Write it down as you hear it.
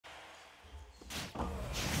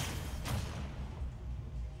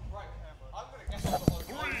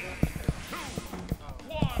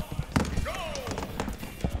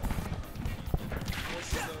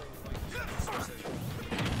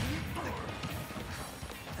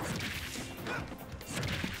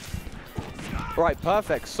Right,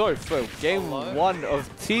 perfect. So for game one of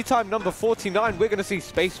tea time number 49, we're going to see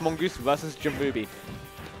Space Mongoose versus Gemuby.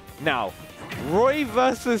 Now, Roy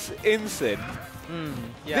versus Insin.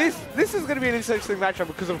 Yeah. This is going to be an interesting matchup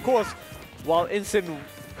because, of course, while Insin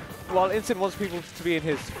wants people to be in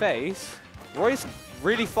his face, Roy's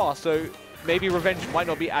really fast, so maybe revenge might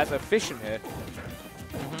not be as efficient here.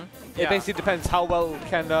 It basically depends how well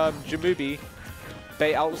can Gemuby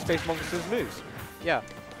bait out Space Mongoose's moves. Yeah.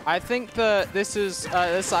 I think that this is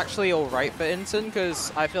actually all right for Insin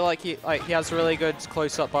because I feel like he has really good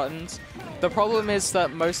close-up buttons. The problem is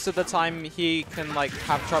that most of the time he can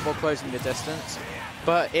have trouble closing the distance.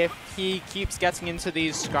 But if he keeps getting into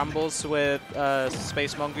these scrambles with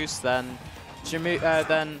Space Mongoose, then Gemuby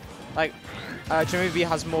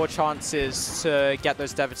has more chances to get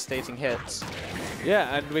those devastating hits.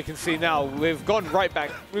 Yeah, and we can see now we've gone right back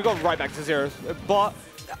to zeros, but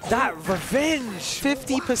that revenge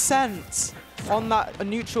 50% on that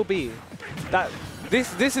neutral B.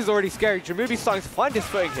 This is already scary. Gemuby's starting to find his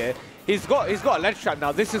footing here. He's got a ledge trap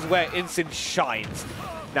now. This is where Insin shines.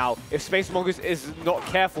 Now, if Space Mongoose is not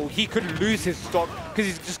careful, he could lose his stock because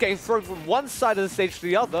he's just getting thrown from one side of the stage to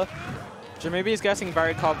the other. Gemuby is getting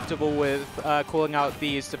very comfortable with calling out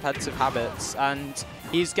these defensive habits, and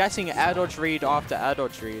he's getting air dodge read after air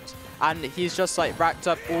dodge read, and he's just racked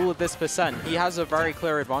up all of this percent. He has a very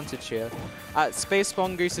clear advantage here. Space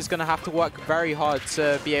Mongoose is going to have to work very hard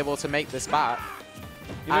to be able to make this back.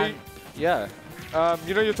 You know,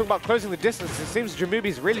 you're talking about closing the distance. It seems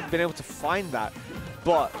Gemuby's really been able to find that,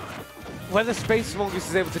 but whether Space Mongoose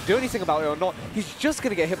is able to do anything about it or not, he's just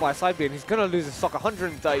going to get hit by a side B and he's going to lose his stock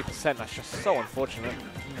 130%. That's just so unfortunate.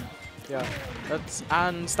 Yeah,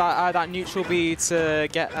 and that neutral B to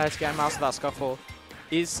get him out of that scuffle.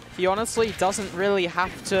 He honestly doesn't really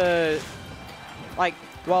have to,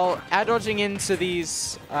 well, air dodging into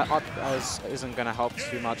these up isn't going to help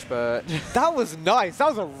too much, but that was nice. That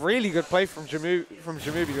was a really good play from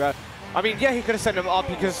Gemuby. I mean, yeah, he could have sent him up,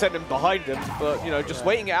 he could have sent him behind him, but, you know, just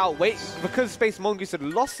waiting it out, because Space Mongoose had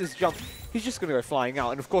lost his jump, he's just going to go flying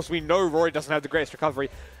out. And, of course, we know Roy doesn't have the greatest recovery,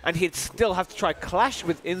 and he'd still have to try clash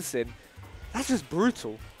with Insin. That's just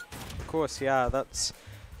brutal. Of course, yeah, that's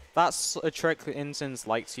a trick that Insins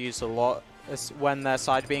like to use a lot. Is when they're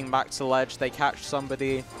side being back to ledge, they catch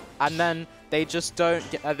somebody, and then they just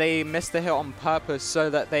they miss the hit on purpose so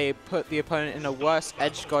that they put the opponent in a worse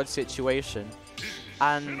edge guard situation.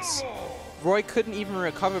 And Roy couldn't even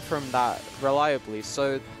recover from that reliably,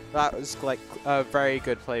 so that was a very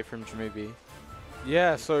good play from Gemuby.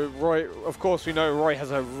 Yeah, so Roy, of course we know Roy has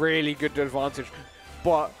a really good advantage,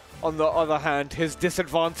 but on the other hand, his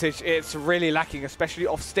disadvantage, it's really lacking, especially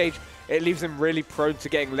off stage. It leaves him really prone to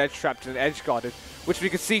getting ledge trapped and edge guarded, which we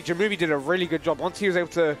could see Gemuby did a really good job. Once he was able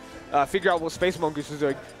to figure out what Space Mongoose was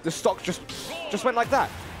doing, the stock just went like that.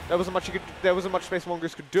 There wasn't much Space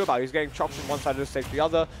Mongoose could do about it. He was getting chopped from one side of the stage to the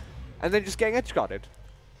other, and then just getting edge guarded.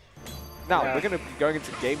 Now, we're going to be going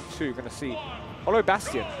into game 2. We're going to see Hollow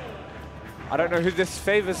Bastion. I don't know who this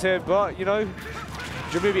favors here, but, you know,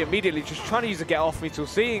 Gemuby immediately just trying to use a get off me tool,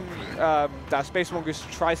 seeing that Space Mongoose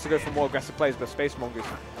tries to go for more aggressive plays, but Space Mongoose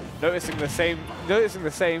noticing the same,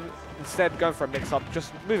 instead going for a mix-up,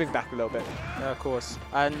 just moving back a little bit. Yeah, of course.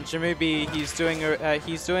 And Gemuby, he's doing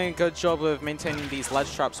a good job of maintaining these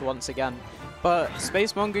ledge traps once again. But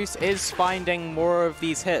Space Mongoose is finding more of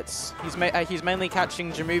these hits. He's mainly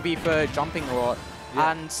catching Gemuby for jumping a lot.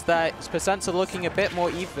 Yeah. And their percents are looking a bit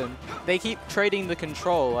more even. They keep trading the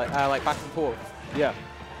control, back and forth. Yeah.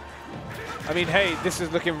 I mean, hey, this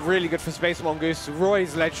is looking really good for Space Mongoose.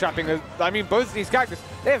 Roy's ledge trapping. I mean, both of these characters,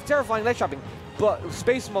 they have terrifying ledge trapping. But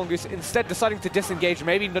Space Mongoose, instead deciding to disengage,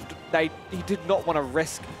 maybe he did not want to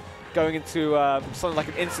risk going into something like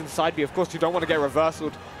an instant side B. Of course, you don't want to get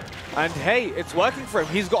reversaled. And hey, it's working for him.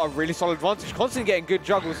 He's got a really solid advantage, constantly getting good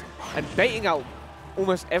juggles and baiting out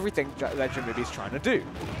almost everything that Gemuby's trying to do.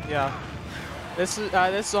 Yeah. This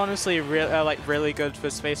is honestly really good for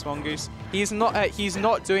Space Mongoose. He's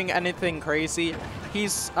not doing anything crazy.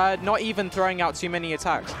 He's not even throwing out too many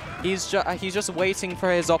attacks. He's just waiting for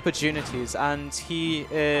his opportunities, and he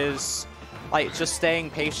is just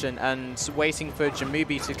staying patient and waiting for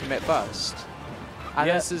Gemuby to commit first. And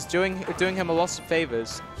this is doing him a lot of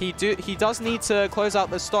favors. He does need to close out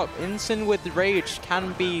the stock. Insin with Rage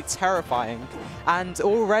can be terrifying, and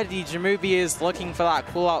already Gemuby is looking for that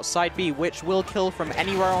cool out side B, which will kill from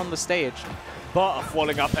anywhere on the stage. But a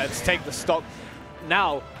falling up head to take the stock.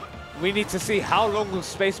 Now, we need to see how long will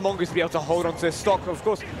Space Mongoose be able to hold onto his stock. Of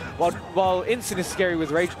course, while Insin is scary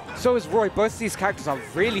with Rage, so is Roy. Both these characters are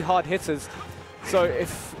really hard hitters. So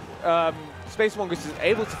if Space Mongoose is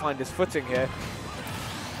able to find his footing here,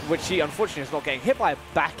 which he unfortunately is not getting hit by a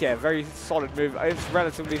back air. Very solid move. It's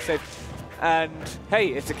relatively safe. And hey,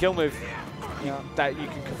 it's a kill move that you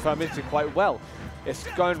can confirm into quite well. It's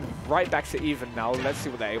going right back to even now. Let's see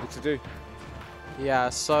what they're able to do. Yeah,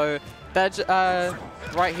 so they're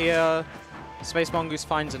right here. Space Mongoose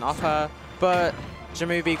finds an upper, but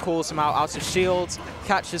Gemuby calls him out of shield,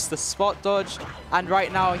 catches the spot dodge, and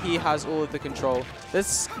right now he has all of the control.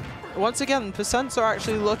 This, once again, percents are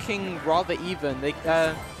actually looking rather even.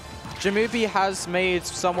 Gemuby has made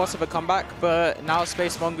somewhat of a comeback, but now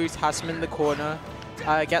Space Mongoose has him in the corner,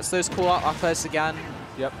 gets those call-out uppers again.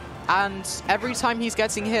 Yep. And every time he's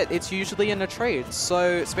getting hit, it's usually in a trade,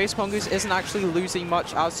 so Space Mongoose isn't actually losing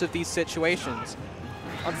much out of these situations.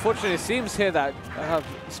 Unfortunately, it seems here that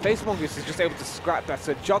Space Mongoose is just able to scrap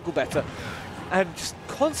better, juggle better, and just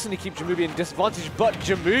constantly keep Gemuby in disadvantage. But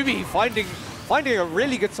Gemuby finding a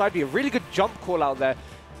really good side B, a really good jump call out there,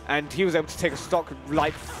 and he was able to take a stock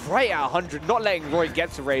like right at 100, not letting Roy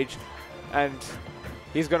get to rage, and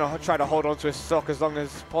he's going to try to hold on to his stock as long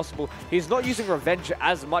as possible. He's not using revenge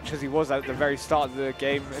as much as he was at the very start of the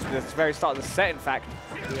game, at the very start of the set, in fact.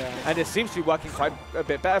 Yeah. And it seems to be working quite a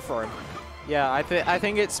bit better for him. Yeah, I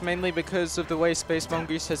think it's mainly because of the way Space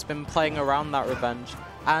Mongoose has been playing around that revenge,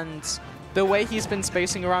 and the way he's been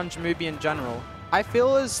spacing around Gemuby in general. I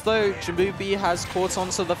feel as though Gemuby has caught on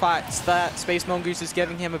to the fact that Space Mongoose is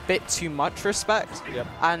giving him a bit too much respect,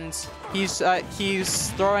 and he's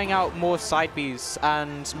throwing out more side Bs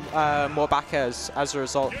and more back airs as a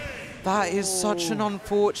result. That is such an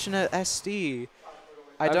unfortunate SD.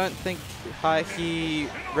 I don't think he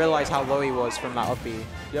realized how low he was from that up B.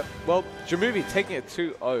 Yep. Well, Gemuby taking it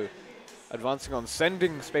 2-0, advancing on,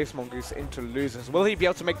 sending Space Mongoose into losers. Will he be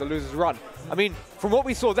able to make the losers run? I mean, from what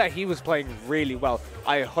we saw there, he was playing really well.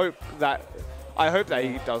 I hope that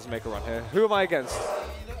he does make a run here. Who am I against?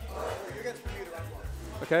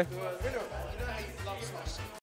 Okay.